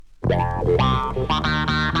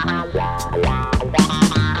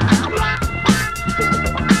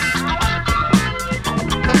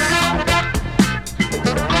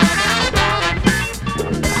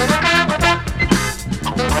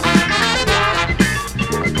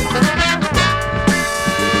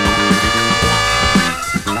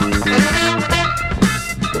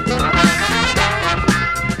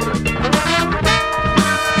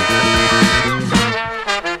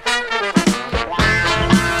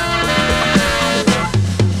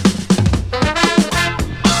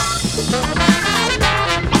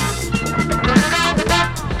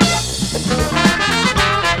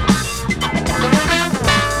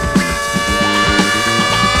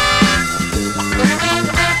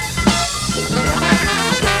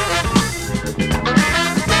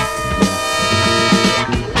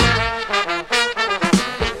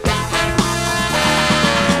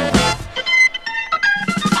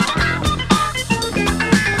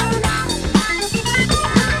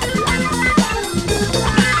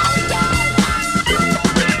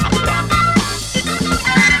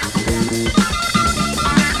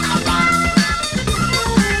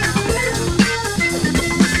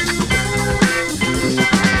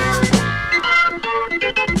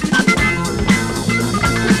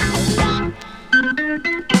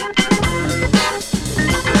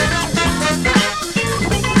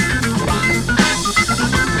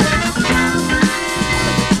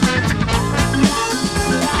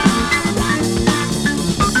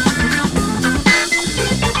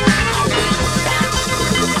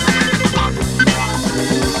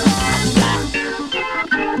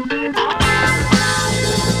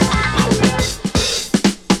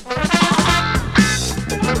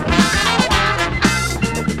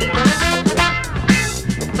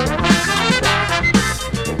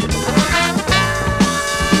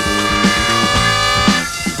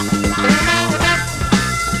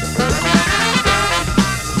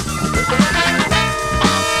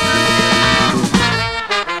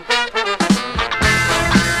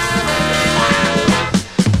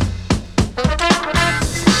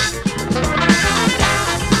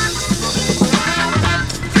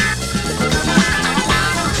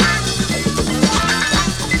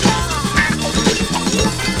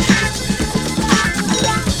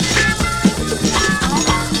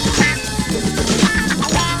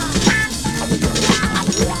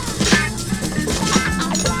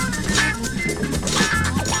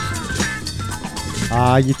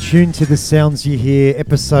You're tuned to the sounds you hear,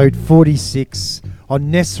 episode 46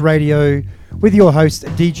 on Ness Radio with your host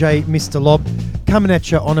DJ Mr. Lob, coming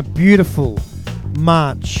at you on a beautiful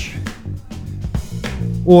March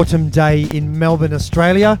autumn day in Melbourne,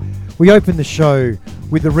 Australia. We open the show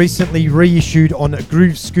with the recently reissued on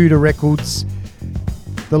Groove Scooter Records,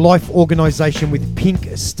 the Life organisation with Pink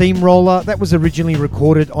Steamroller. That was originally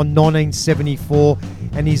recorded on 1974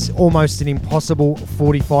 and is almost an impossible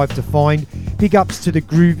 45 to find. Big ups to the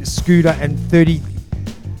Groove Scooter and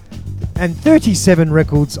 37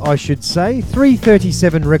 records, I should say.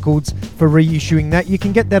 337 records for reissuing that. You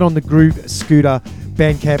can get that on the Groove Scooter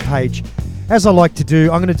Bandcamp page. As I like to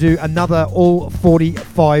do, I'm going to do another All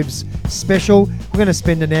 45s special. We're going to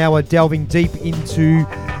spend an hour delving deep into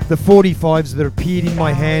the 45s that appeared in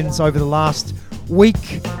my hands over the last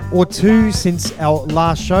week or two since our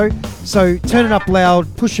last show. So turn it up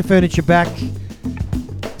loud, push your furniture back,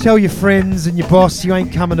 tell your friends and your boss you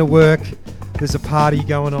ain't coming to work. There's a party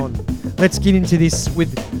going on. Let's get into this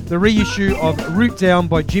with the reissue of Root Down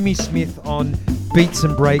by Jimmy Smith on Beats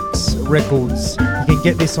and Breaks Records. You can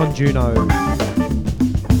get this on Juno.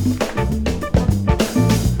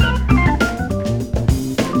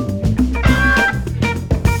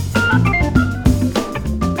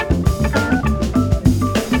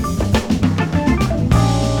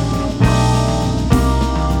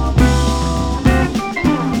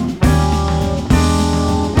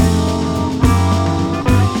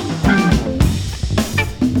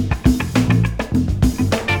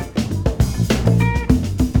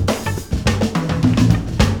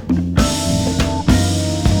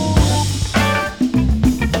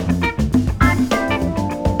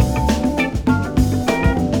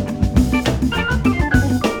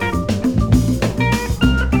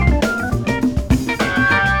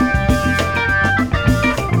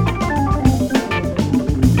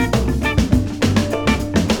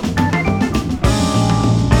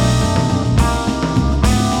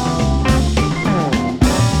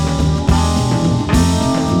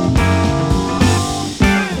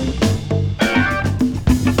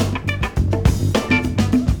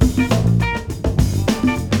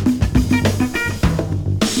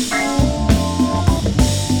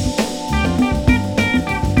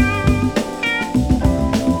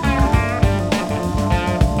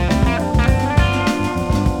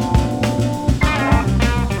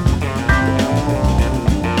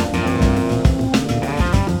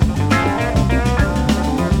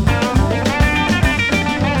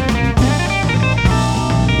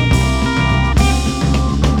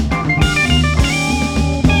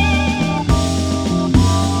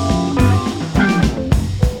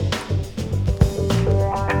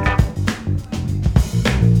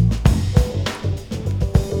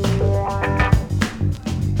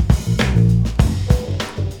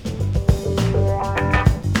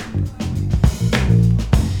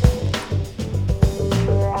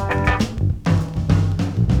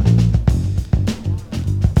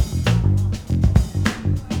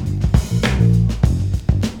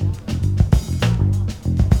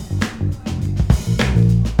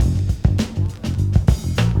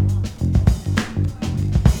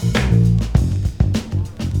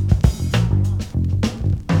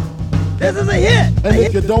 This is a hit. And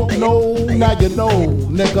if you don't know, now you know,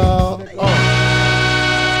 nigga.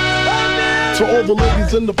 To all the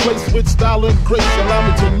ladies in the place with style and grace, allow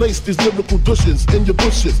me to lace these lyrical douches in your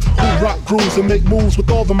bushes. Who rock grooves and make moves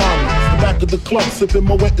with all the mommies. The back of the club, sipping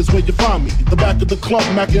my wet is where you find me. The back of the club,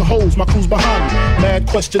 macking hoes, my crew's behind me. Mad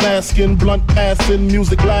question asking, blunt passing,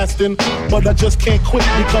 music lasting. But I just can't quit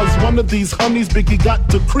because one of these honeys Biggie got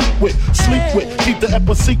to creep with, sleep with, keep the ep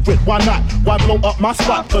a secret. Why not? Why blow up my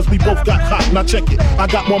spot? Cause we both got hot. Now check it. I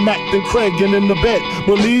got more Mac than Craig and in the bed.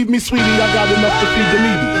 Believe me, sweetie, I got enough to feed the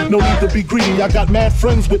needy. No need to be greedy. I got mad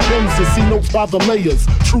friends with Benzes, see notes by the layers.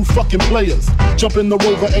 True fucking players. Jump in the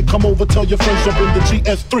Rover and come over. Tell your friends jump in the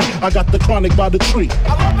GS3. I got the chronic by the tree.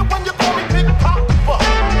 I love it when you call me Big Papa.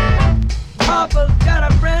 Papa's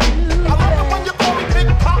got a brand new bag. I love it when you call me Big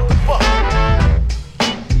Papa.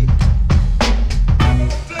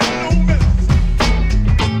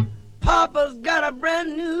 Papa's got a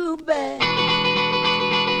brand new bag.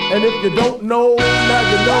 And if you don't know, now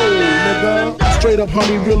you know, nigga. Straight up,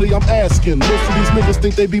 honey, really, I'm asking. Most of these niggas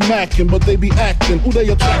think they be macking, but they be acting. Who they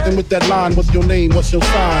attracting with that line? What's your name? What's your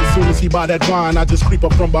sign? Soon as he buy that wine, I just creep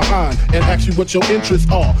up from behind and ask you what your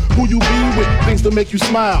interests are. Who you be with? Things to make you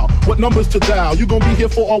smile. What numbers to dial? You gon' be here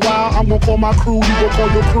for a while? I'm gon' call my crew. You gon' call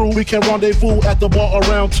your crew. We can rendezvous at the bar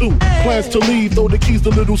around 2. Plans to leave, throw the keys to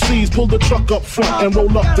little C's. Pull the truck up front and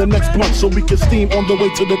roll up the next blunt so we can steam on the way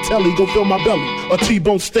to the telly. Go fill my belly. A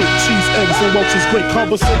T-bone steak, cheese, eggs, and roaches. Great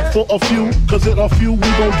conversate for a few, cause in a few we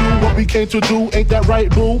gon' do what we came to do. Ain't that right,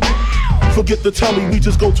 boo? Forget the telly, we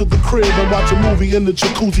just go to the crib and watch a movie in the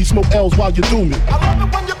jacuzzi. Smoke L's while you do me. I love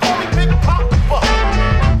it when you call me Big Papa.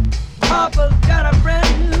 Papa's got a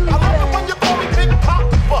brand new bag. I love it when you call me Big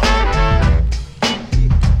Papa.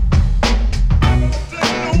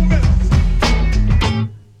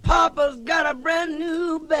 Papa's got a brand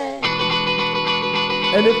new bag.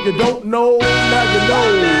 And if you don't know, now you know,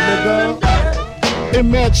 nigga.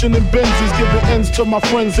 Imagining Benzes, giving ends to my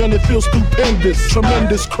friends and it feels stupendous.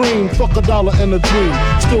 Tremendous cream, fuck $1 and a dream.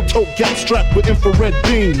 Still tote gas strapped with infrared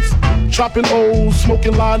beams. Chopping O's,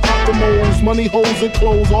 smoking line optimals. Money, hoes, and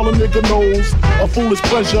clothes, all a nigga knows. A foolish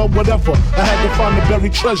pleasure, whatever. I had to find the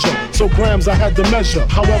buried treasure, so grams I had to measure.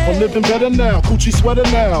 However, living better now, coochie sweater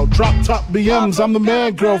now. Drop top BMs, I'm the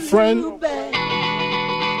man, girlfriend.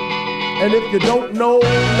 And if you don't know,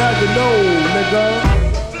 now you know, nigga.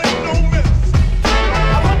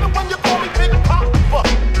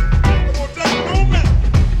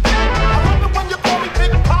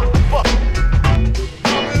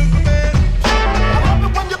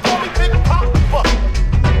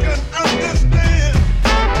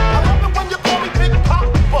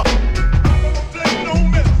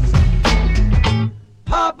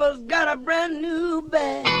 Papa's got a brand new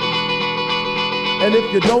bag. And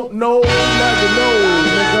if you don't know, now you know,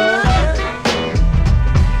 nigga.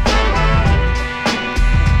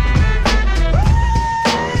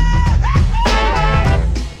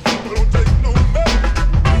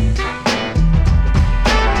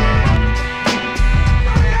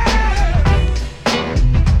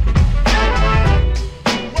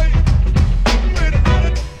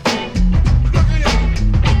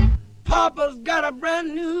 Papa's got a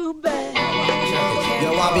brand new bag. Yo,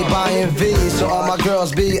 I be buying V's, so all my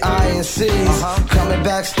girls be INCs. Coming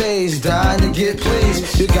backstage, dying to get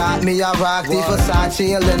pleased. You got me, I rock the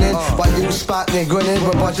Versace and linen. While you spotting and grinning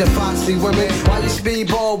with a bunch of foxy women. While you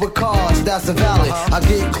speedball with cars, that's a valley. I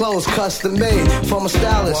get clothes custom made from a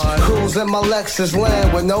stylist. Cruise in my Lexus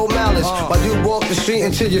land with no malice. While you walk the street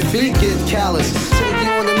until your feet get callous. Take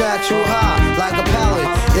you on the natural high, like a pallet.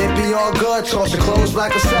 It be all good, toss your clothes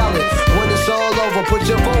like a salad. When it's all over, put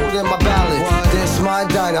your vote in my ballot. This my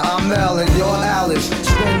diner, I'm Mel and you're Alice.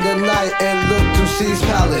 Spend the night and look to C's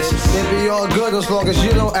Palace. It be all good as long as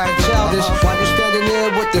you don't act childish. While you standing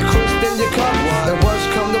there with the crisp in your cup. And worst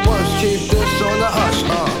come to worst, keep this on the hush.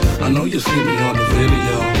 I know you see me on the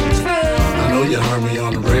video. I know you heard me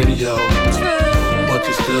on the radio. But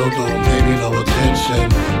you still don't pay me no attention.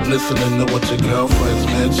 Listening to what your girlfriends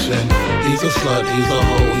mention. He's a slut, he's a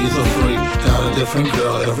hoe, he's a freak. Got a different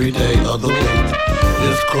girl every day of the week.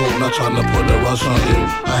 It's cool, not trying to put a rush on you.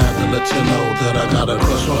 I had to let you know that I got a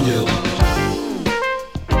crush on you.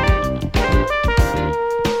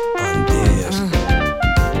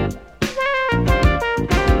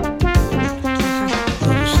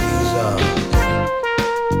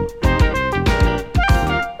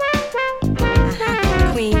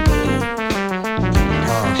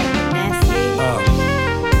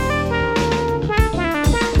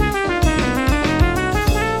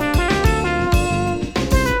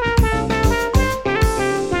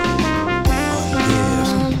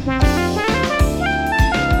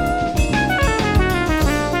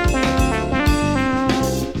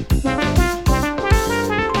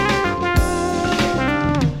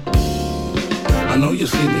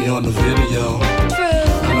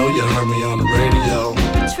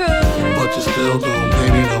 still don't pay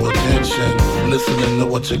me no attention. Listening to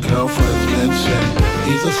what your girlfriends mention.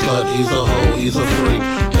 He's a slut, he's a hoe, he's a freak.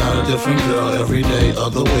 Got a different girl every day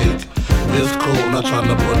of the week. It's cool, not trying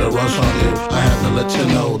to put a rush on you. I had to let you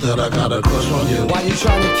know that I got a crush on you. Why you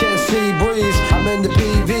trying to catch sea breeze? I'm in the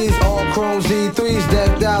PVs, all chrome Z3s,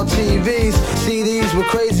 decked out TVs, CDs with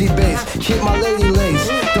crazy bass. Keep my lady lace.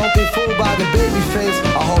 Don't be fooled by the baby face.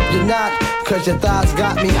 I hope you're not, cause your thighs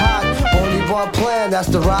got me hot. Only one plan, that's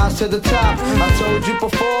the rise to the top. I told you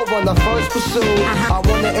before when I first pursued, I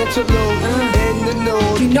wanna interlude in the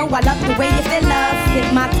nude. You know I love the way you feel love. Hit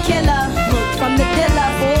my killer, from the villa,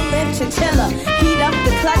 full lift chinchilla. Heat up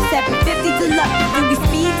the clutch, 750 deluxe. And we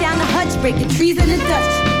speed down the hutch, breaking trees in the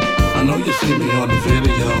dust. I know you see me on the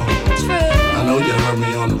video. True. I know you heard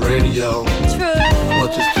me on the radio. True.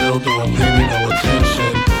 But you still don't pay me no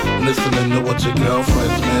attention. Listening to what your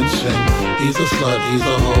girlfriends mention. He's a slut, he's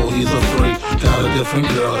a hoe, he's a freak. Got a different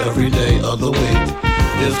girl every day of the week.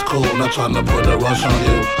 It's cool, not trying to put a rush on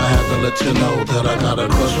you. I had to let you know that I got a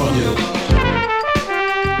crush on you.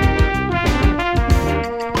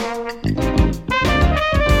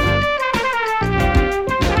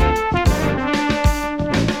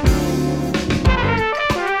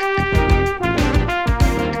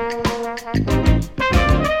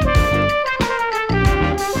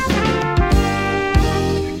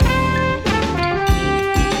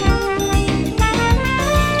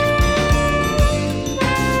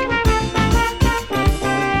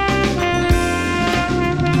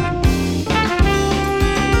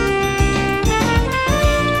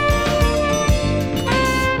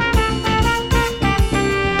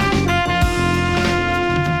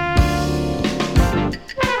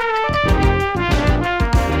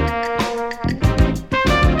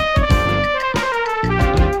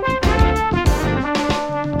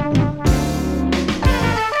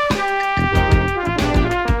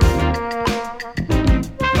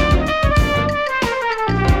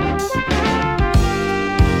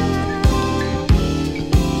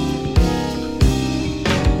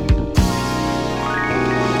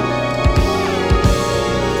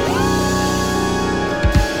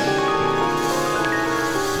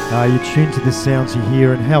 You're tuned to the sounds you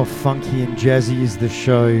hear, and how funky and jazzy is the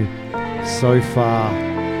show so far.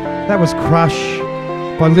 That was Crush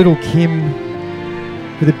by Little Kim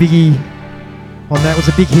with a biggie on that. It was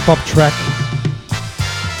a big hip-hop track.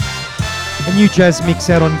 A new jazz mix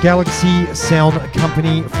out on Galaxy Sound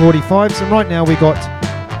Company 45s. And right now we got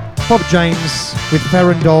Bob James with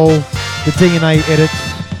Farandole, the DNA edit.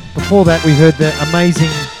 Before that we heard the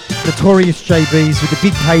amazing Notorious JBs with the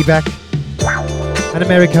big payback. An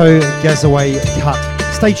Americo Gazaway cut.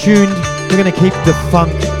 Stay tuned, we're going to keep the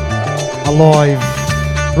funk alive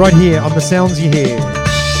right here on the sounds you hear.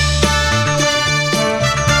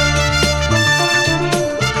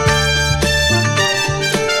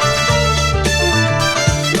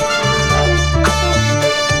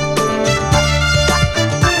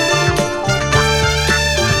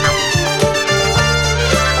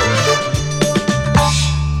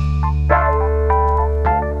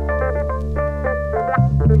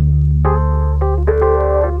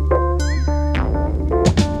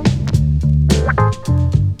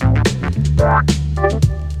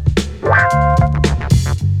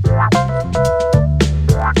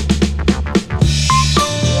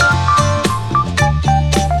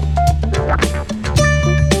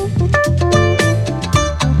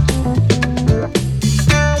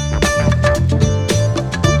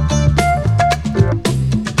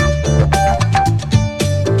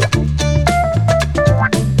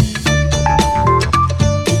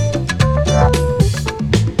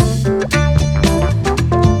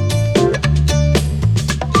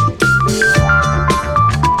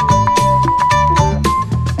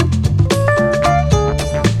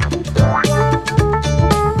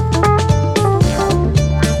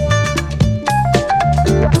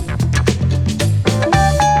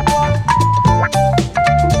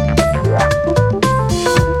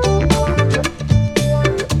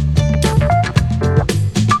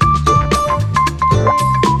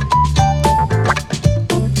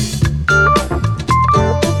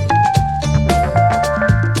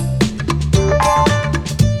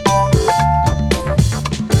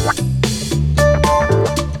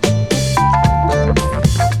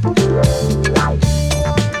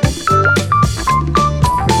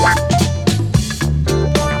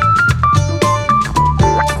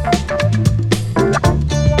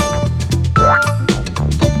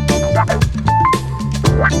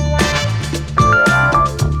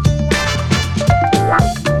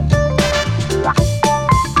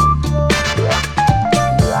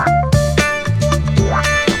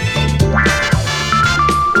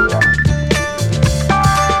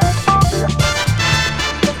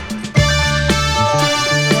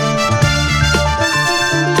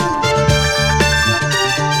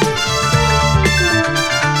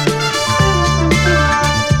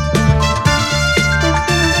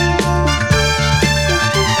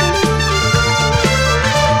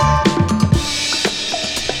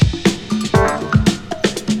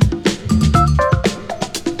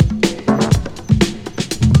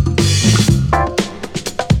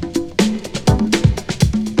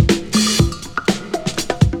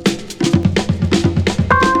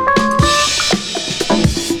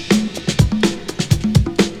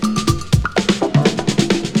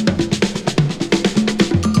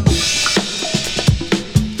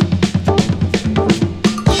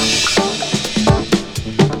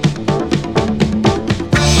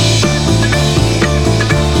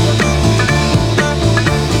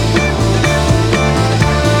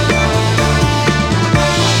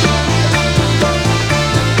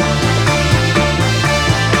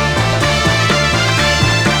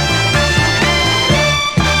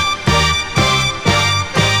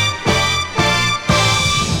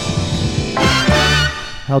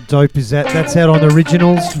 How dope is that? That's out on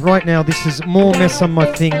Originals. Right now, this is More Mess on My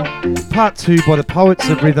Thing, Part 2 by the Poets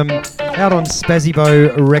of Rhythm, out on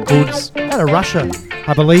Spazzybo Records, out of Russia,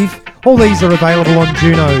 I believe. All these are available on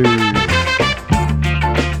Juno.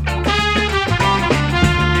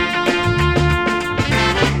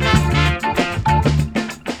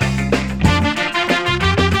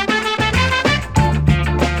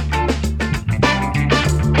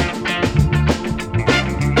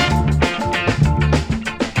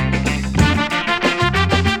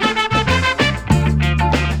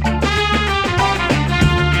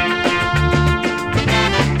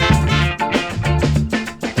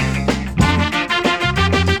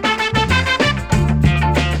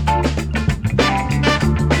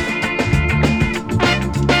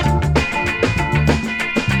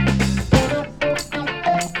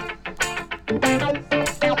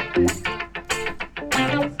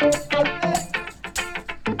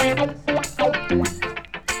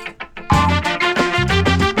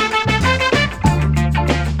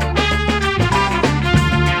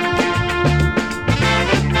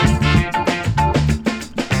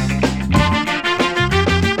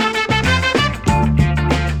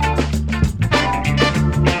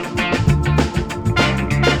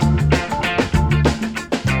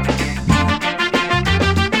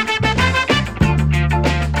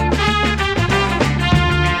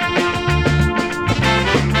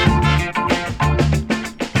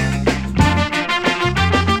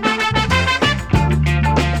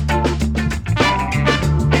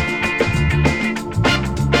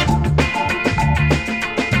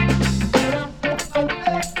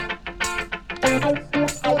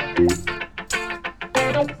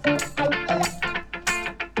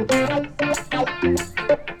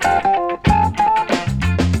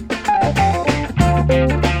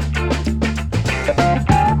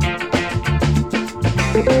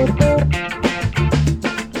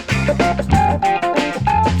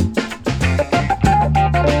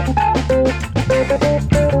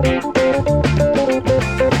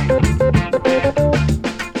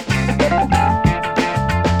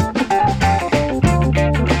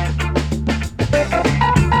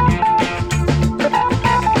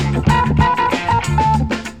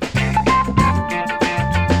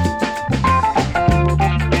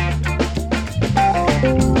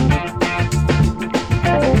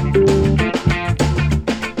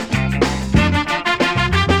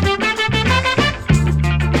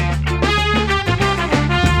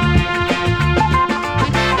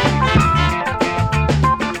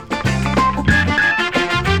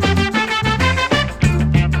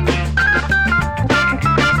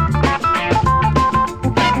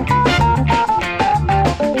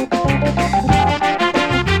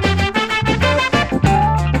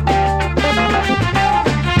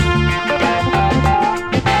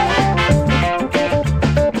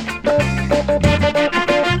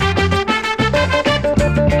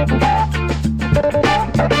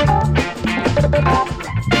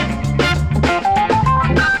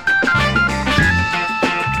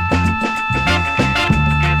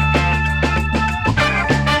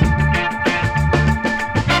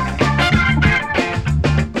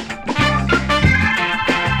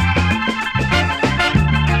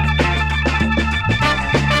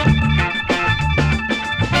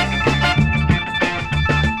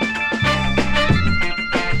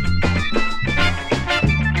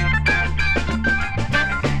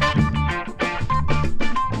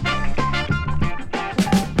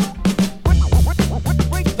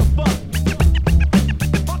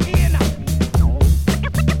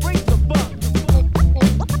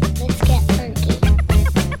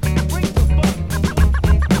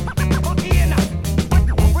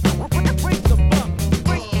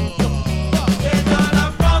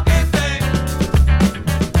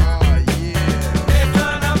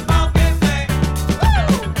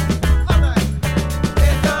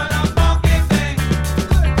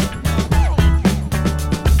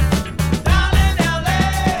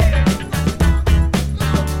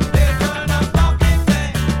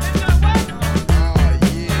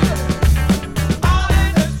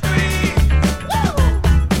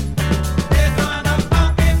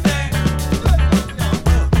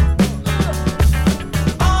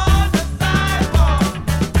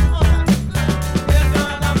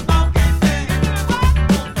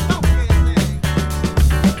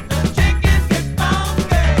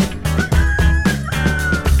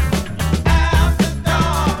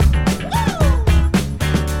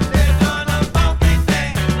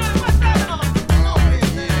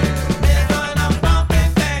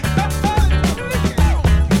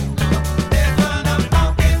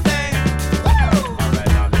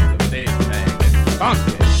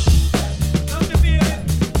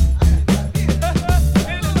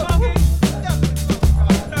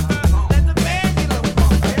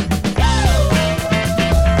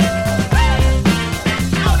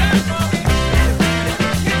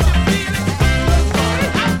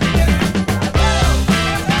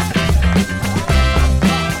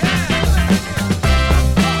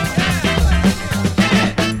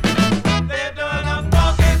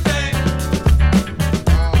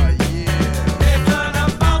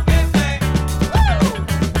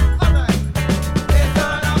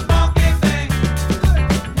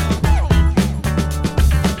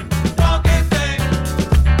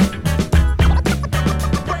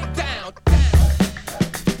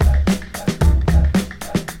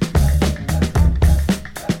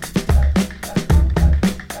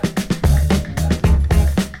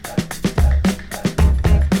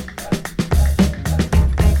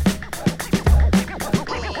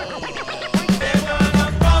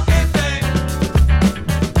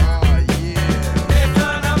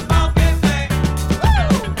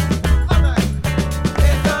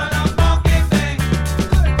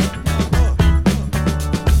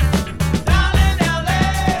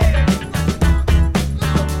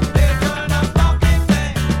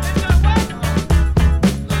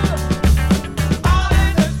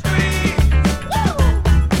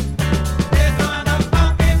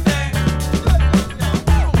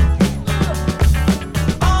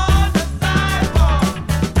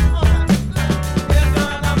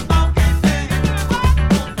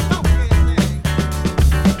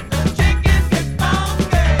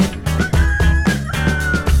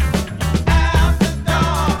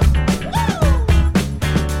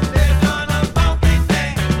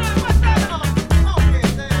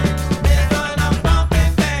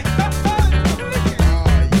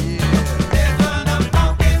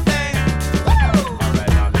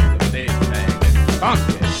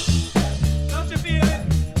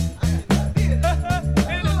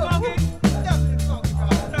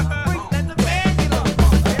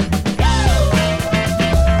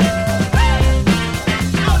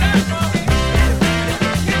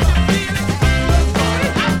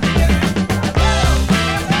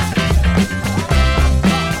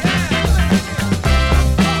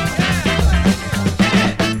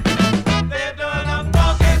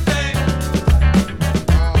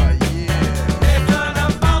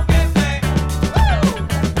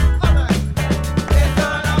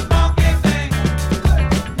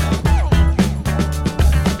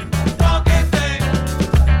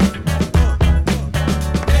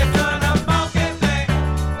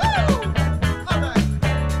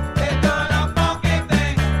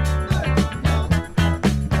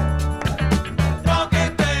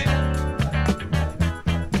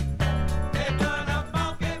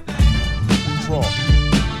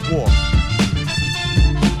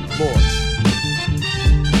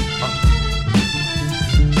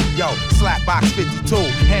 Yo, Slapbox 52,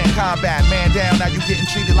 hand combat, man down, now you getting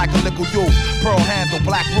treated like a little youth. Pearl handle,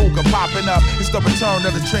 black Ruger popping up. It's the return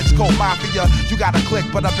of the trench coat mafia. You got a click,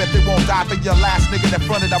 but I bet they won't die for your last nigga that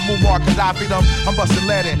fronted. I Muammar Gaddafi them. I'm busting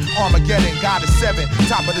lead in, Armageddon, God is 7.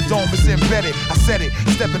 Top of the dome is embedded. I said it,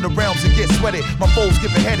 step in the realms and get sweated. My foes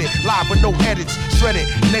get beheaded, live with no edits, shredded.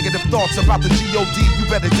 Negative thoughts about the G.O.D. You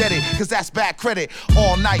better dead it, cause that's bad credit.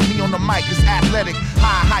 All night, me on the mic is athletic.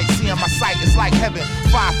 High height, seeing my sight is like heaven.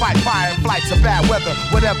 Fight, fire, and flights of bad weather.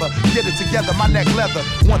 Whatever, get it together, my neck leather.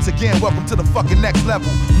 Once again, welcome to the fucking next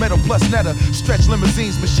level. Metal plus netter, stretch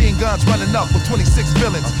limousines, machine guns running up with 26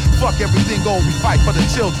 villains. Fuck everything old, we fight for the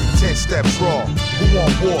children. 10 steps raw, who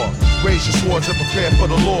want war? Raise your swords and prepare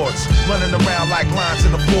for the lords. Running around like lions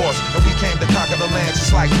in the forest, and we came to conquer the land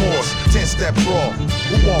just like Moors. 10 steps raw,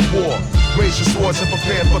 who want war? Raise your swords and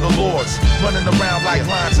prepare for the lords. Running around like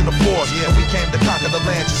lions in the forest, and we came to conquer the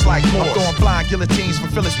land just like Moors. I'm throwing flying guillotines from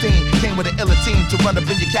Philistine. Came with an illa team to run up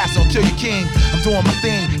in your castle and kill your king. I'm doing my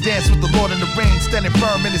thing, dance with the Lord in the ring, standing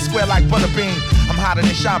firm in the square like Butterbean. I'm hotter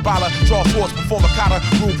than Shambhala, draw swords before Makata.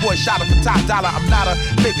 Rude boy shot for top dollar. I'm not a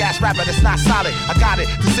fake ass rapper that's not solid. I got it,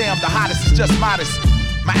 to say I'm the hottest is just modest.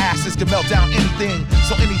 My asses can melt down anything,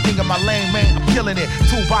 so anything in my lane, man, I'm killing it.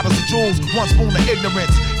 2 bottles of jewels, 1 spoon of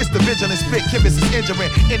ignorance. It's the vigilant spit, chemist is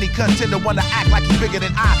injuring. Any contender wanna act like he bigger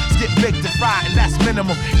than I. Get baked and fried, and that's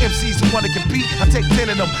minimum. MCs who wanna compete, I take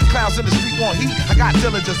 10 of them. Clowns in the street want heat, I got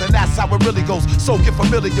diligence, and that's how it really goes. So get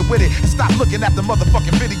familiar with it, and stop looking at the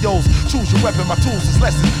motherfucking videos. Choose your weapon, my tools is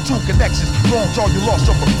lessons. True connections, wrong draw, you lost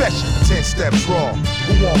your profession. 10 steps raw,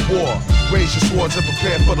 who want war? Raise your swords and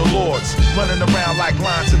prepare for the lords. Running around like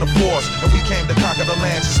lions in the forest, and we came to conquer the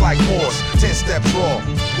land just like Moors. 10 steps raw,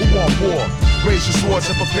 who want war? Raise your swords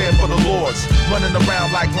and prepare for the lords. Running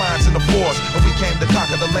around like lions in the forest, and we came to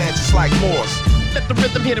conquer the land just like Moors. Let the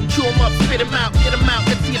rhythm hit him, chew him up, spit him out, get him out.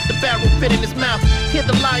 Let's see if the barrel fit in his mouth. Hear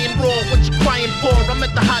the lion roar, what you crying for? I'm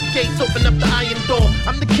at the hot gates, open up the iron door.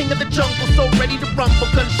 I'm the king of the jungle, so ready to rumble.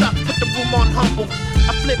 Gunshots put the room on humble.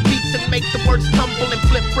 I flip beats and make the words tumble, and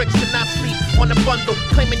flip bricks and I sleep on a bundle.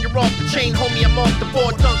 Claiming you're off the chain, homie, I'm off the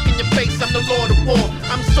board. Dunk in your face, I'm the lord of war.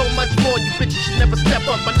 I'm so much more, you bitches should never step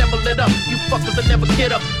up. I never lit up, you fuckers will never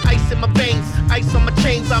get up. Ice in my veins, ice on my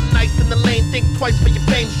chains. I'm nice in the lane, think twice for your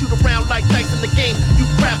fame. Shoot around like dice in the game, you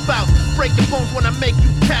crap out. Break your bones when I make you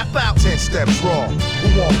tap out. 10 steps raw, who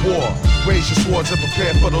want war? Raise your swords and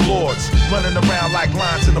prepare for the lords. Running around like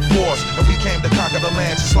lions in the forest, and we came to conquer the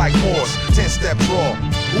land just like Moors. 10 steps raw,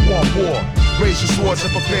 who want war? Raise your swords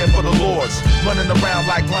and prepare for the lords. Running around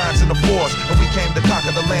like lions in the forest, and we came to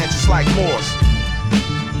conquer the land just like Moors.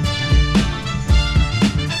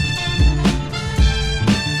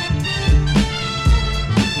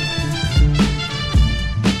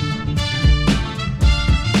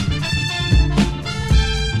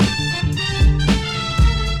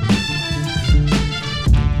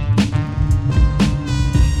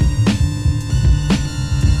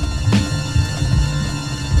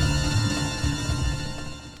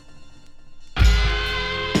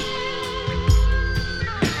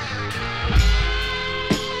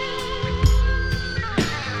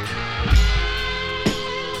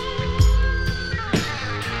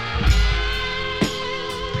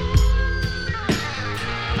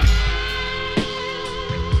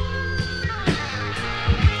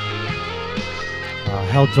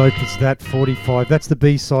 How dope is that? 45. That's the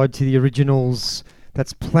B-side to the originals.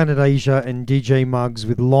 That's Planet Asia and DJ Muggs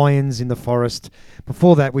with Lions in the Forest.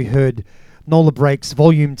 Before that, we heard Nola Breaks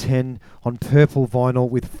Volume 10 on purple vinyl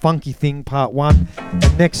with Funky Thing Part 1.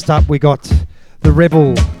 And next up, we got The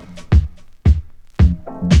Rebel.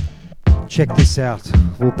 Check this out.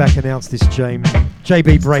 We'll back announce this, James.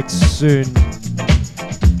 JB breaks soon.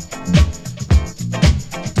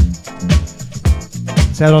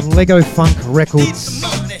 It's out on Lego Funk Records.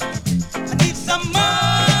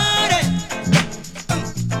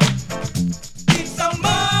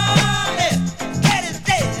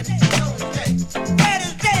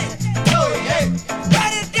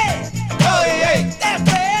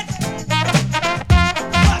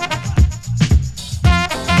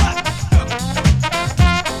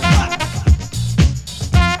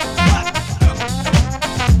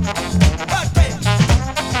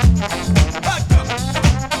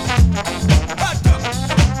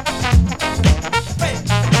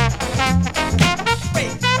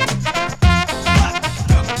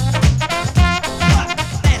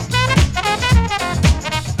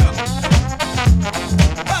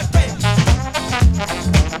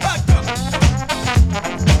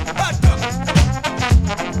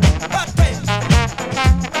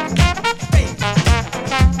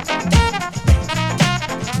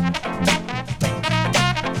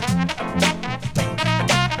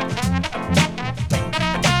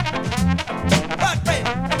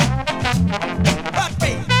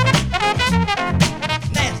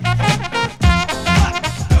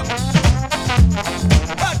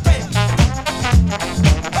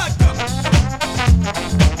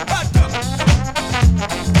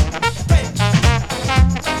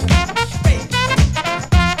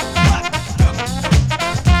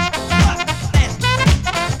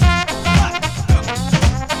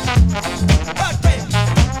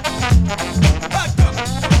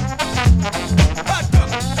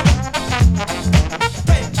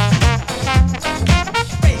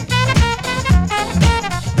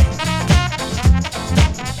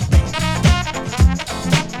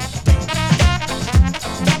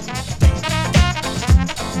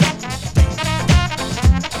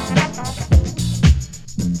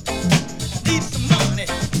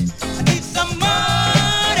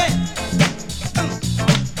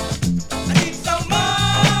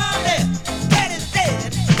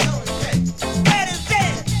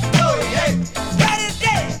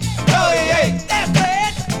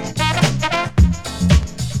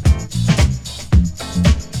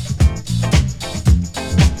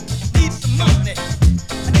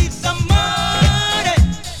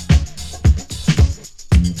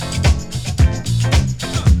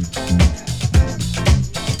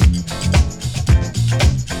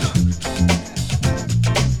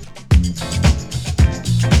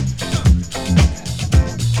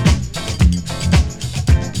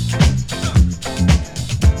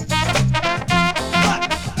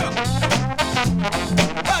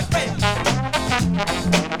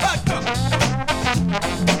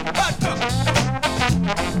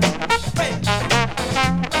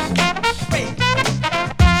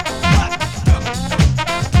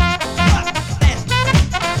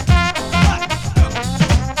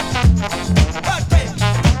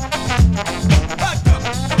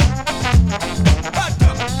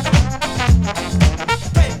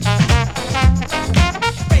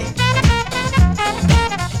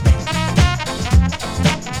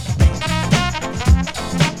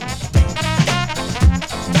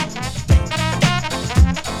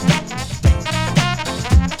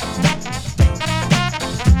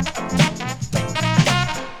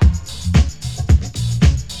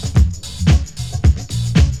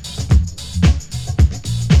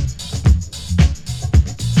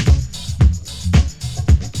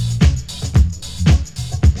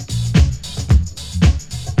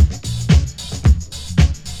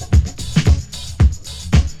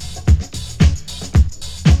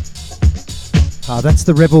 That's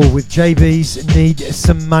the Rebel with JB's Need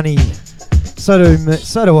Some Money. So do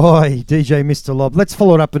I, DJ Mr. Lob. Let's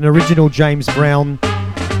follow it up an original James Brown,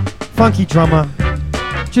 funky drummer,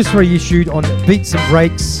 just reissued on Beats and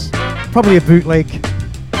Breaks, probably a bootleg,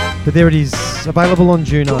 but there it is, available on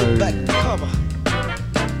Juno. Go back to cover.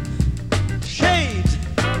 Shades.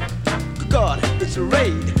 God, it's a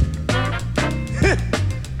raid.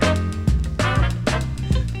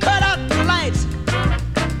 Cut out the lights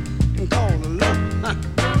and call the law.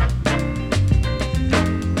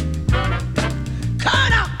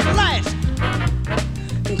 Cut out the lights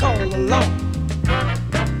and call the law.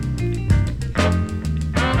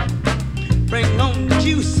 Bring on the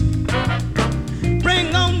juice.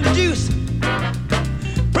 Bring on the juice.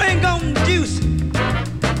 Bring on the juice.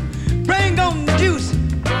 Bring on the juice.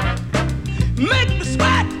 Make me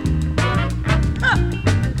sweat. Huh.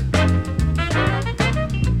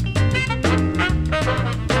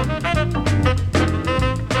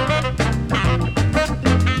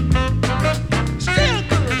 Still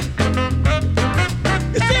good.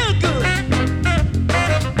 It's still good.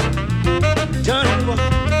 Turn over.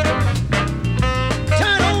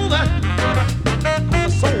 Turn over. I'm a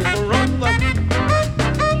sober rover.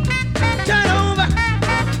 Turn over.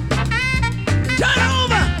 Turn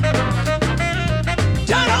over.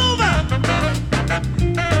 Turn over.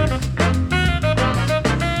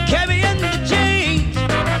 Carry in the change.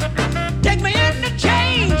 Take me in the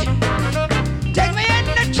change. Take me in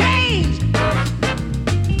the change.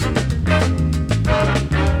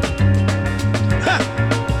 Huh.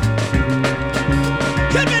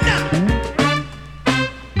 Get me now.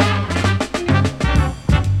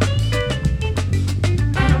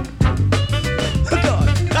 God.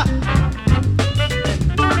 Ha.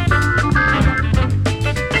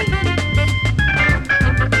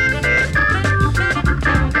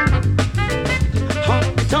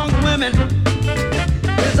 Honky-tonk women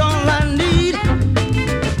is all I need.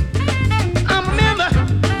 I'm a member of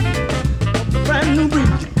the brand new breed.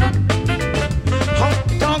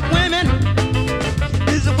 Honky-tonk women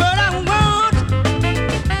is what I want.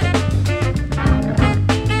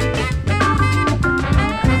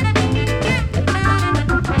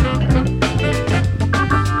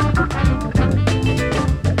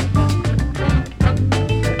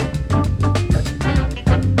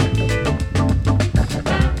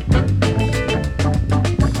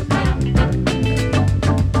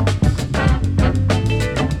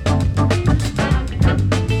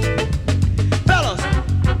 Fellas,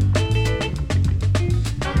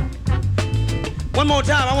 one more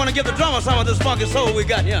time, I want to give the drummer some of this funky soul we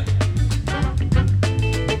got here.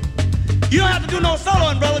 You don't have to do no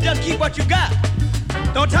soloing, brother, just keep what you got.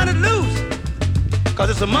 Don't turn it loose, cause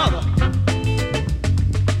it's a mother.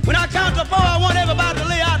 When I count to four, I want everybody to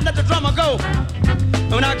lay out and let the drummer go.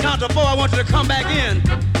 And when I count to four, I want you to come back in.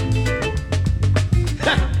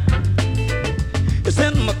 It's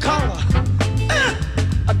in my collar.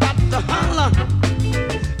 I got to holler.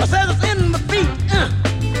 I said it's in my feet.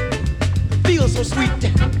 Feels so sweet.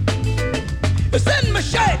 It's in my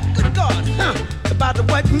shirt. Good God. About to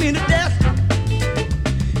work me to death.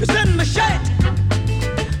 It's in my shirt.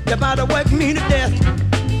 About to work me to death.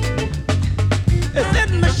 It's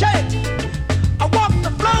in my shirt. I walk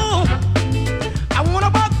the floor. I wanna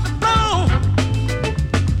walk the floor.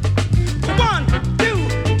 1, 2,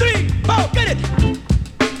 3, 4, get it.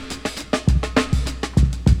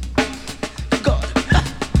 God.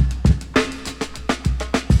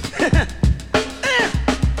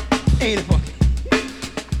 Ain't it funky?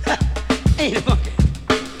 Ain't it funky?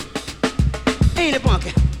 Ain't it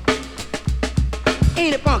funky?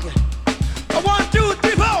 Ain't it funky? 1, 2,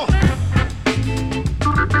 3, 4.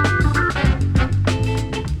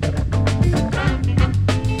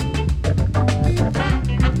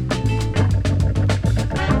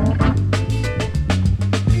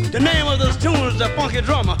 The name of this tune is The Funky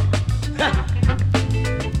Drummer.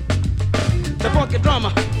 The Funky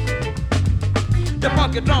Drummer. The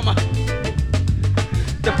Funky Drummer.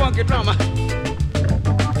 The Funky Drummer.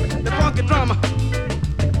 The Funky Drummer.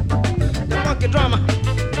 The Funky Drummer.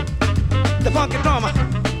 The Funky Drummer.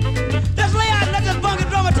 Let's lay out and let this funky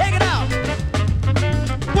drummer take it out.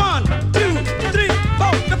 1, 2, 3,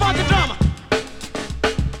 4. The Funky Drummer.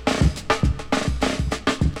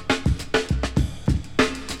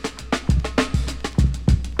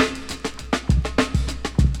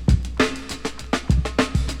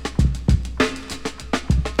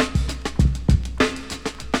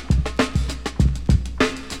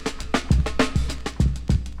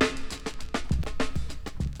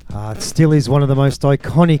 It still is one of the most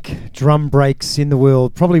iconic drum breaks in the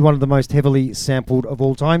world, probably one of the most heavily sampled of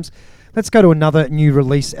all times. Let's go to another new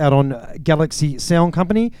release out on Galaxy Sound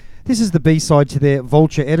Company. This is the B-side to their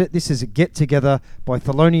Vulture edit. This is a Get Together by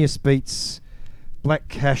Thelonious Beats, Black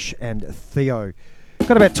Cash and Theo.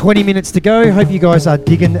 Got about 20 minutes to go. Hope you guys are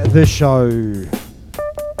digging the show.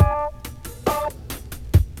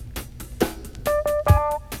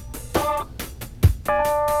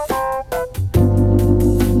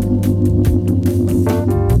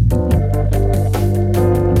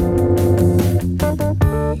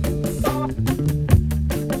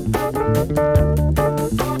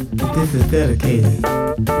 This is dedicated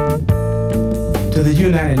to the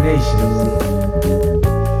United Nations.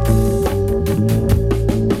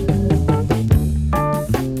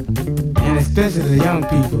 And especially the young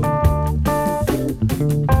people.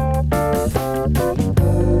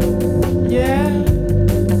 Yeah.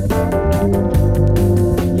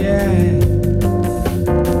 Yeah.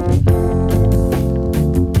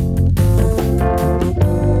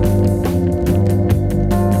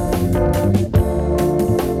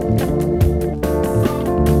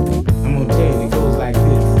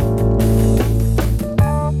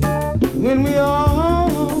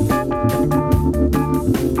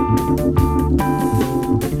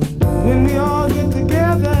 When we all get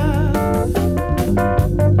together,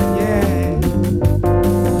 yeah,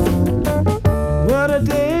 what a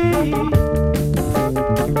day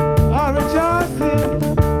of rejoicing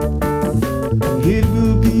it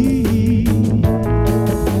will be.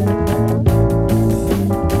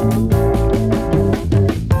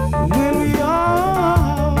 When we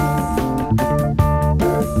all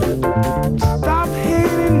stop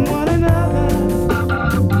hating one another,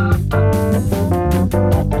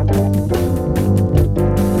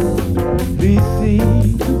 we sing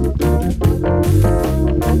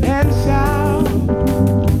and shout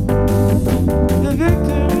the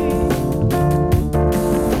victory.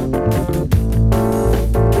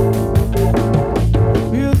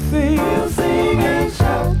 We'll sing and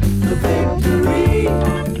shout the victory.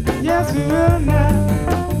 Yes, we will now.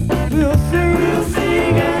 We'll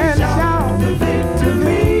sing and shout the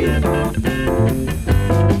victory.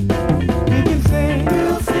 We can sing,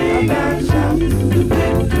 we'll sing and shout the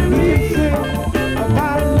victory. We can sing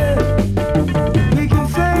about love. We can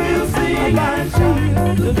sing, we'll sing and shout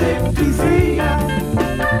the victory.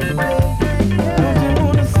 Don't you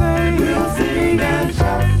wanna sing? We'll sing and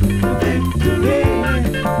shout the victory.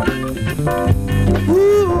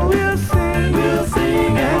 Ooh, we'll sing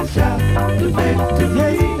and shout the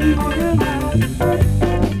victory.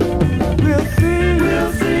 We'll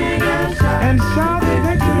sing and shout the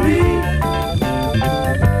victory.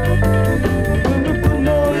 When we put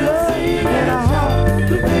more love in our heart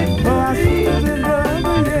for our sisters and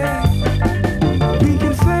brothers, yeah. We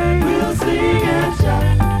can sing, we'll sing and shout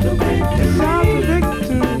the victory. Shout the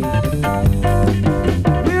victory.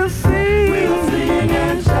 We'll sing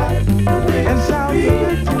and shout the victory. Oh, yeah.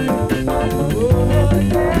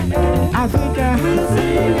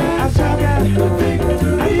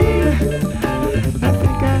 I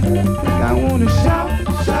think I wanna shout,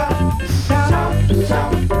 shout, shout,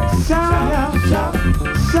 shout, shout, shout, shout,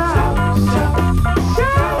 shout, shout,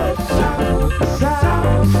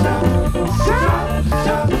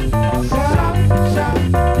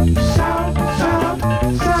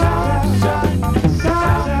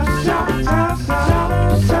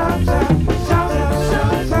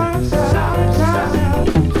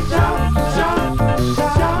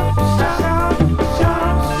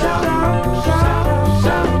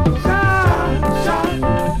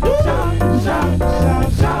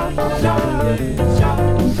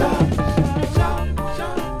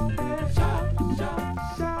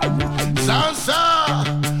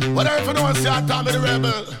 Tommy the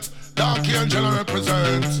Rebel, Dark Angel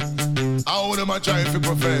represent. How them a try to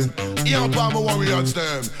prevent? Here upon my warriors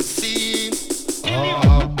them. See?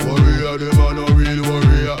 Warrior them a no real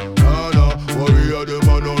warrior. Nah, warrior them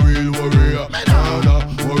a no real warrior. Nah,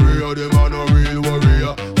 warrior them a no real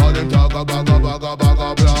warrior. All them talk about blah blah blah,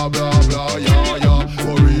 yeah.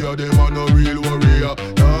 Warrior them a no real warrior.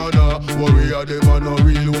 Nah, warrior them a no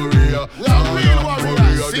real warrior.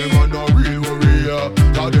 Warrior them a no real warrior.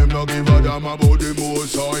 Cause them no give a damn about the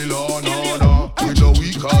most oil, no. With the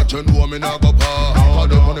weak heart and woman I go pa. Cause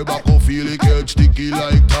them on the back of feel it get sticky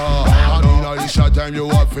like tar. And in a short time you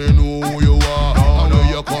have to know who you are. I know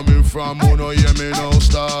you're coming from, who know hear me now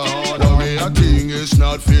star. The way I think this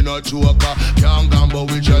not fin a joker. Can't gamble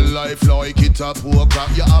with your life like it's a poker.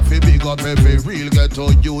 You have to big up every real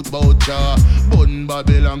ghetto youth voucher. Bun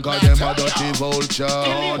Babylon cause them a dirty vulture.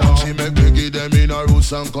 She make me give them in a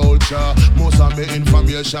roots and culture. Most of me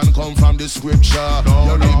information come from the scripture.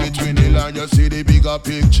 You read between the lines, you see the bigger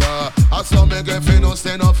picture. I saw me get no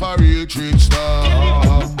stand up for real trickster.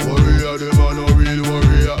 Warrior, them a no real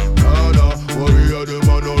warrior. Warrior, them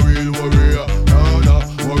a no real warrior.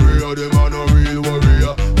 Warrior, them a no real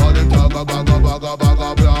warrior. All them talk about blah blah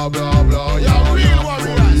blah. Yeah, real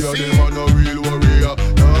warrior, them a no real warrior.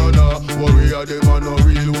 Warrior, them a no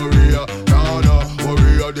real warrior.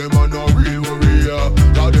 Warrior, them a no real warrior.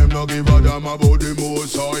 Cause them no give a damn about the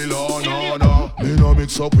most oil. No. Me no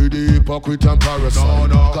mix up with the hypocrite and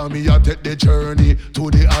parasite. Cause me a take the journey to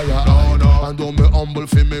the higher high. And though me humble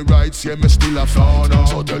for me rights, yeah, me still a fight.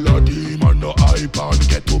 So tell a demon no hype and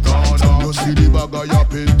get to blind. You see the bag of your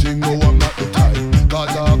painting, no I'm not the type.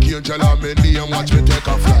 Cause Archangel and me name watch me take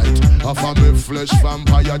a flight. Half of me flesh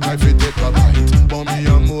vampire try fi take a bite. But me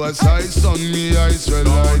a more size son, me a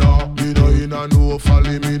Israelite. Me no in a no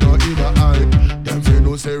folly, me no in a hype. Them fi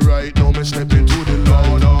no say right now me step into the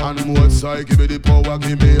light. And more side give me the power,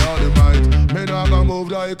 give me all the might. Me not gonna move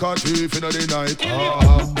like a thief in the night.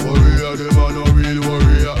 Warrior, them a no real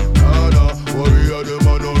warrior. Warrior, them a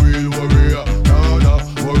no real warrior.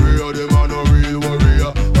 Warrior, them a no real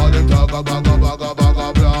warrior. All them talk about blah blah blah.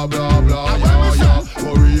 Yeah.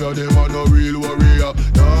 Warrior, them a no real warrior.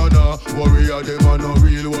 Warrior, them a no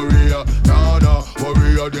real warrior.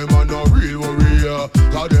 Warrior, them a no real warrior.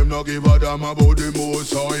 Cause them no give a damn about the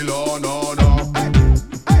most oil. No.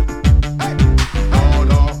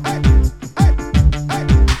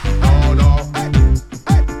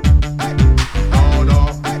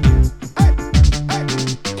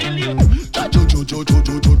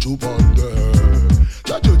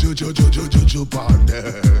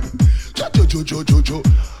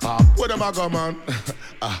 What am I going, man?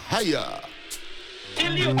 Hiya.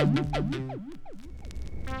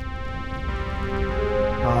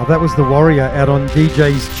 That was The Warrior out on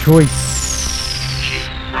DJ's Choice.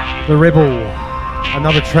 The Rebel.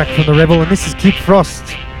 Another track from The Rebel, and this is Kid Frost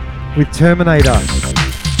with Terminator.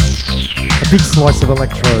 A big slice of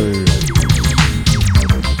electro.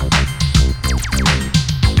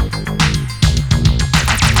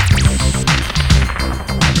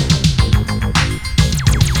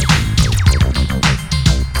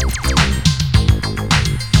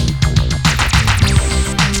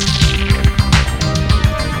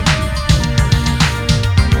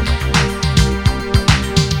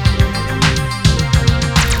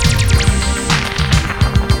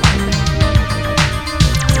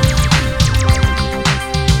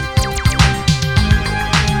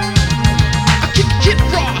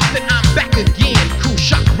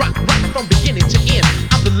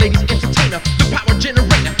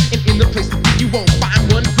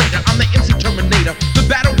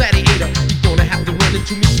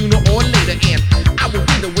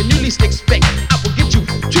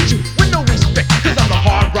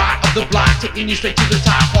 You straight to the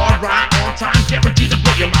top, hard ride on time, guaranteed to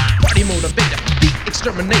blow your mind. Party motivator, the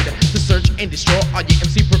exterminator, to search and destroy all your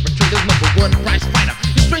MC perpetrators. #1 prize fighter,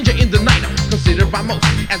 the stranger in the night, considered by most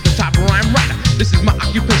as the top rhyme writer. This is my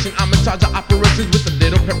occupation, I'm in charge of operations with a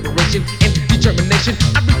little preparation and determination.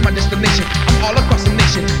 I reach my destination, I'm all across the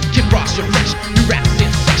nation. Kid Ross, you're fresh, you rap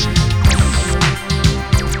sensation.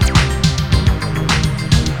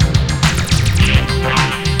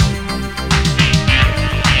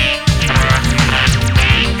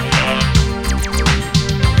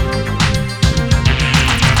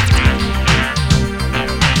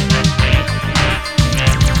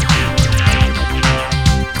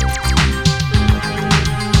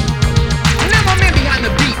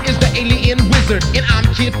 And I'm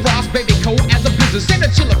Kid Frost, baby, cold as a blizzard. Send a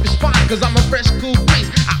chill up your spine, cause I'm a fresh, cool breeze.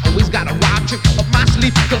 I always got a wild trick up my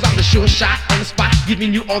sleeve, cause I'm the sure shot on the spot,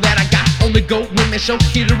 giving you all that I got. On the go, women show,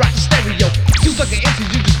 here to rock the stereo. You suck an MC,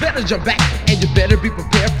 you just better jump back, and you better be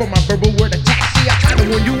prepared for my verbal word attack. See, I tried to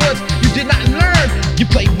warn you once, you did not learn. You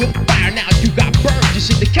played with fire, now you got burned. You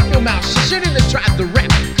should have kept your mouth shut, shouldn't have tried to rap,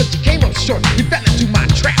 cause you came up short, you fell into my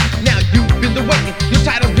trap. Now you've been the waiting, your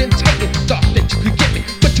title's been taken. Thought that you could get me,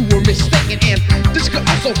 but you were mistaken. And this could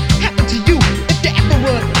also happen to you if you ever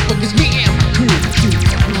run against me and my crew.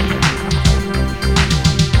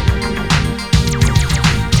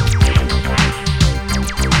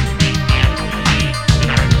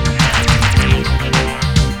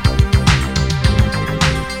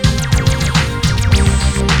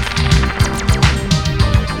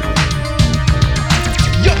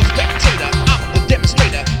 You're the spectator, I'm the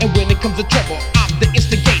demonstrator, and when it comes to trouble, I'm the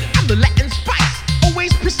instigator. I'm the Latin spice.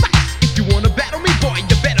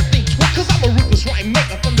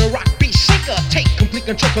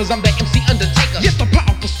 control, cause I'm the MC Undertaker. Yes, the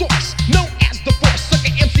powerful source, known as the force.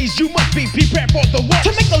 Sucker MCs, you must be prepared for the worst.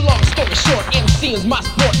 To make a long story short, MC is my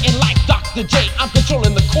sport, and like Dr. J, I'm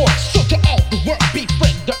controlling the court. So to all the world, be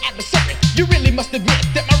friend or adversary, you really must admit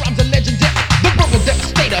that my rhymes are legendary. The verbal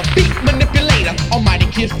devastator, beat manipulator,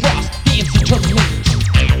 Almighty Kid Frost, the MC Terminator.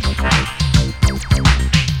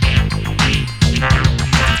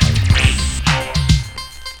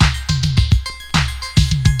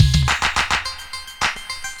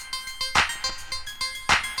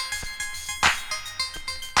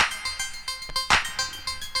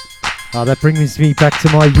 That brings me back to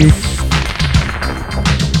my youth.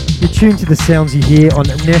 You're tuned to the sounds you hear on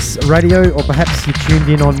Ness Radio, or perhaps you're tuned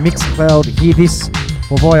in on Mixcloud, Hear This,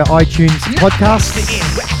 or via iTunes podcasts.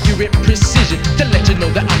 With accurate precision to let you know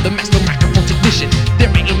that I'm the master microphone technician. There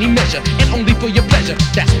ain't any measure, and only for your pleasure.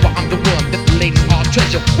 That's why I'm the one that the ladies all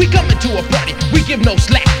treasure. We come into a party, we give no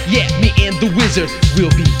slack. Yeah, me and the wizard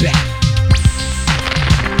will be back.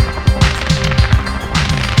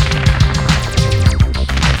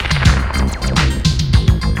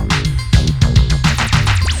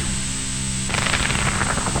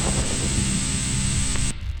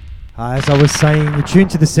 As I was saying, you're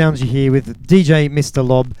tuned to the sounds you hear with DJ Mr.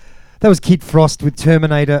 Lob. That was Kid Frost with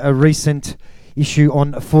Terminator, a recent issue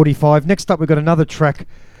on 45. Next up, we've got another track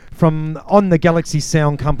from on the Galaxy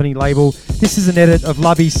Sound Company label. This is an edit of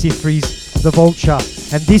Lubby Sifri's The Vulture,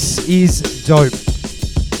 and this is dope.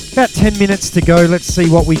 About 10 minutes to go. Let's see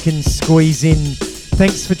what we can squeeze in.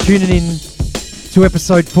 Thanks for tuning in to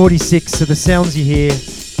episode 46 of the sounds you hear.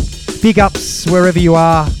 Big ups wherever you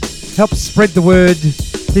are. Help spread the word.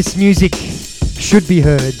 This music should be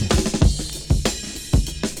heard.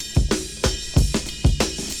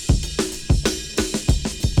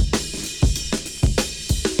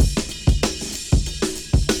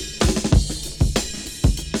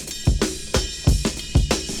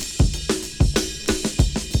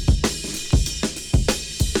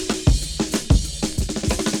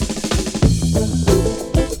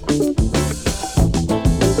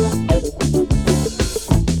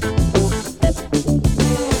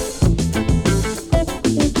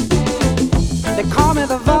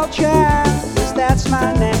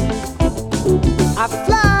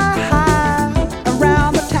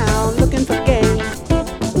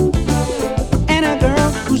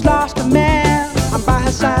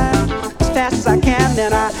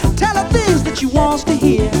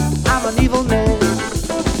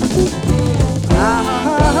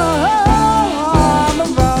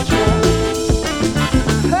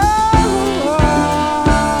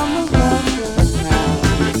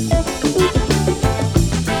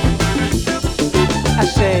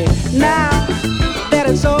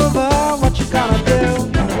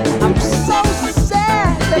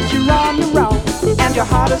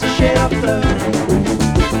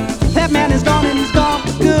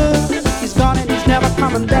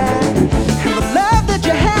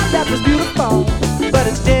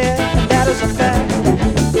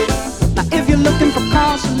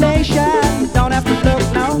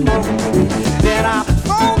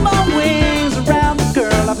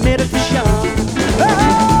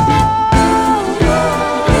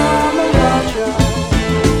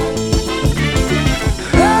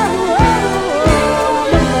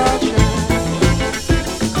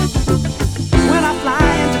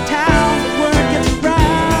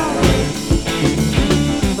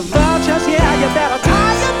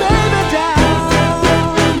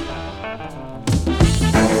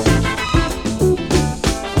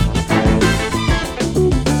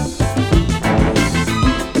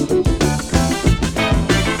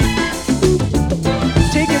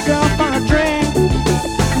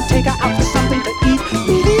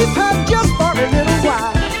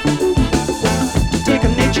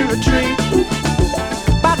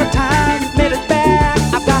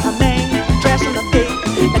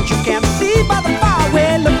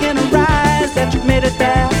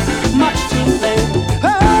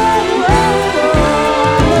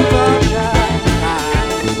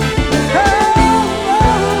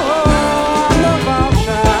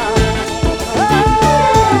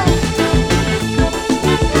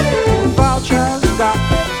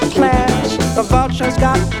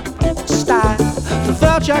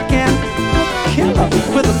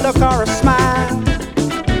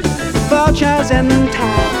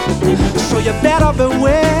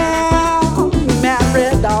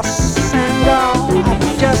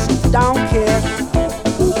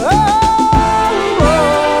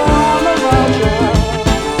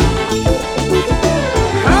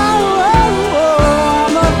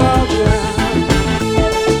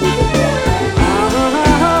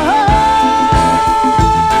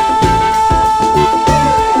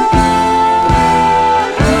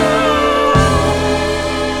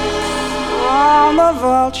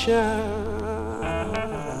 culture.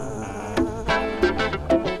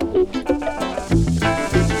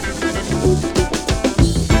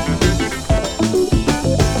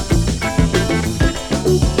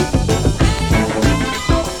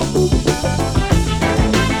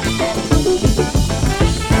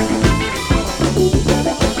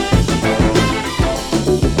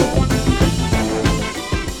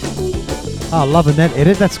 Loving that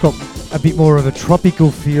edit. That's got a bit more of a tropical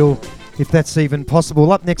feel, if that's even possible.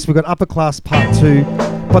 Up next, we've got Upper Class Part 2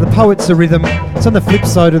 by the Poets of Rhythm. It's on the flip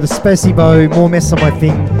side of the Spazzy More Mess on My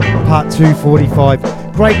Thing, Part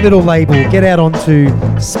 245. Great little label. Get out onto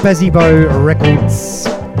Spazzy Records.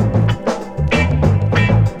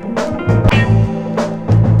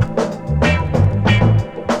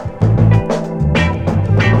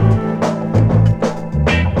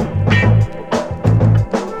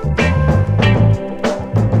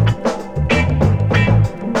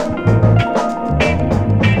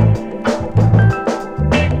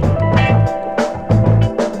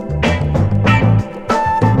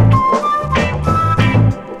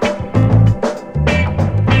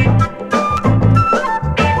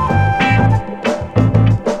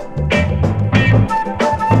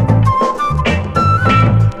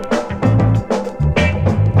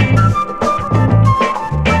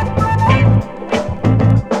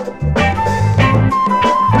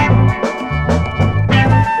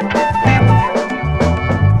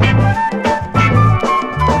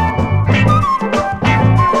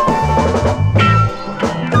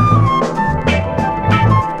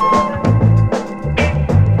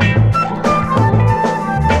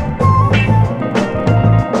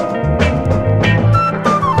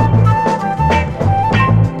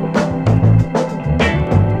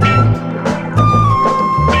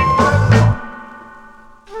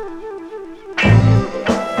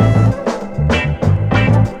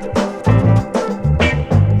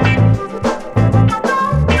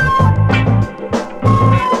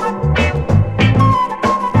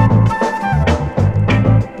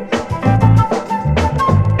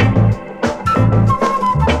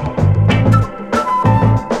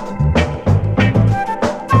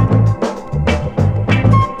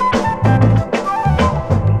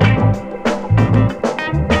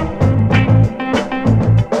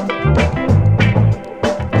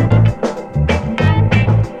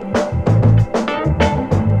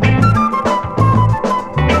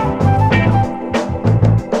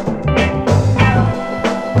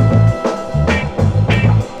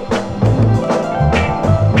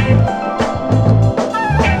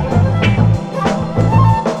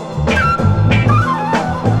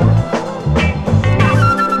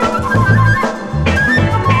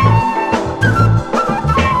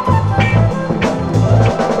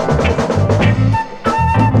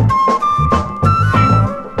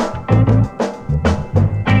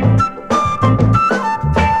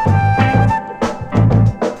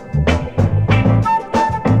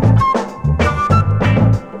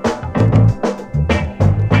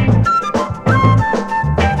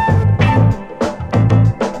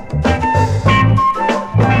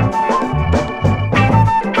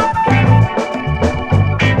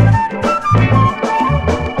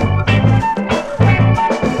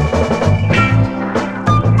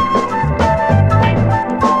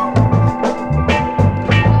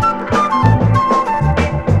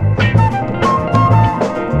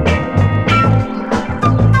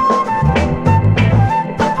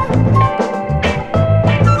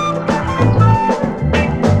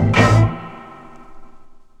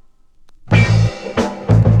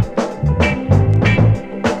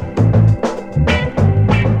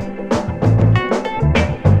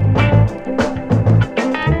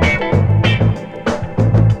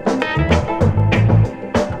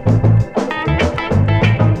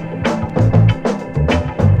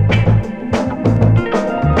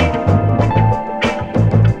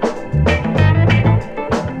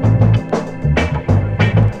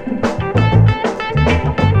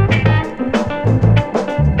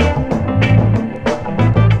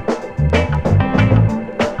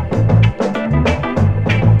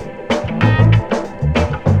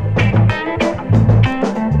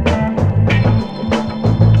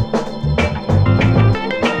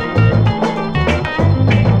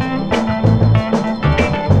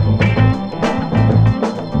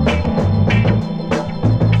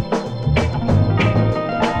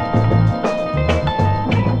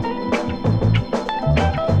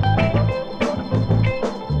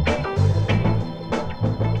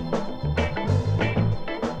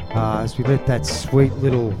 As we let that sweet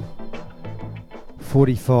little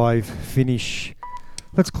 45 finish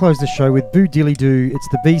Let's close the show with Boo Dilly Doo. It's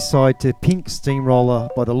the B-side to Pink Steamroller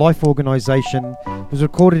by the Life Organisation. It was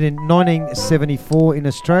recorded in 1974 in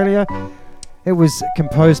Australia. It was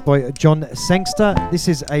composed by John Sangster. This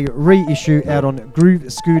is a reissue out on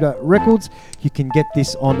Groove Scooter Records. You can get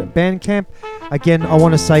this on Bandcamp. Again, I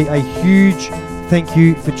want to say a huge thank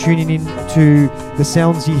you for tuning in to the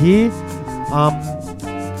sounds you hear.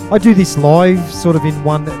 I do this live, sort of in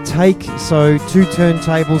one take, so 2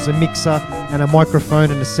 turntables, a mixer, and a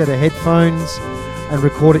microphone and a set of headphones, and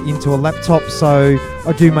record it into a laptop. So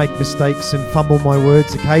I do make mistakes and fumble my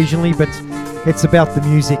words occasionally, but it's about the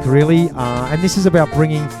music really, and this is about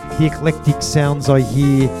bringing the eclectic sounds I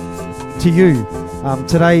hear to you.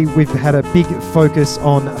 Today we've had a big focus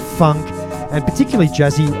on funk, and particularly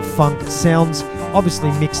jazzy funk sounds,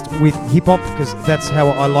 obviously mixed with hip-hop, because that's how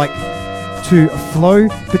I like to flow.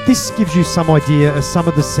 But this gives you some idea of some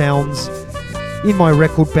of the sounds in my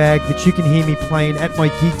record bag that you can hear me playing at my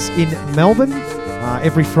gigs in Melbourne,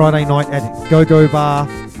 every Friday night at Go-Go Bar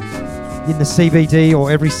in the CBD, or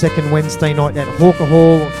every second Wednesday night at Hawker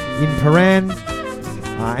Hall in Paran,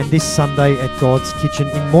 and this Sunday at God's Kitchen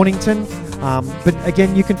in Mornington. But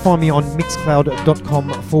again, you can find me on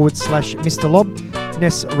mixcloud.com/Mr. Lob,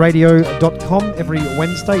 nessradio.com every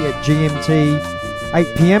Wednesday at GMT 8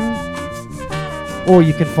 p.m, or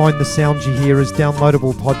you can find the sounds you hear as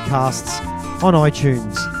downloadable podcasts on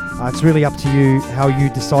iTunes. It's really up to you how you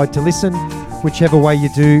decide to listen. Whichever way you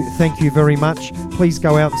do, thank you very much. Please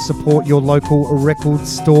go out and support your local record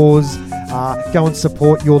stores. Go and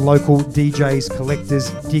support your local DJs,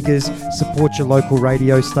 collectors, diggers. Support your local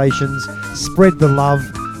radio stations. Spread the love.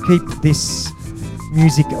 Keep this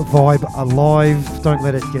music vibe alive. Don't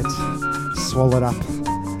let it get swallowed up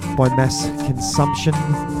by mass consumption.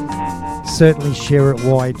 Certainly share it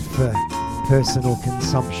wide for personal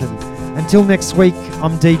consumption. Until next week,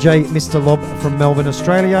 I'm DJ Mr. Lob from Melbourne,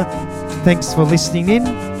 Australia. Thanks for listening in.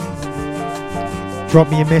 Drop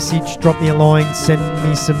me a message, drop me a line, send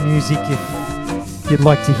me some music if you'd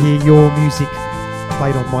like to hear your music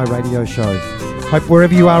played on my radio show. Hope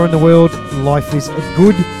wherever you are in the world, life is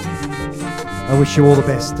good. I wish you all the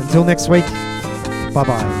best. Until next week,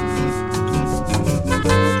 bye-bye.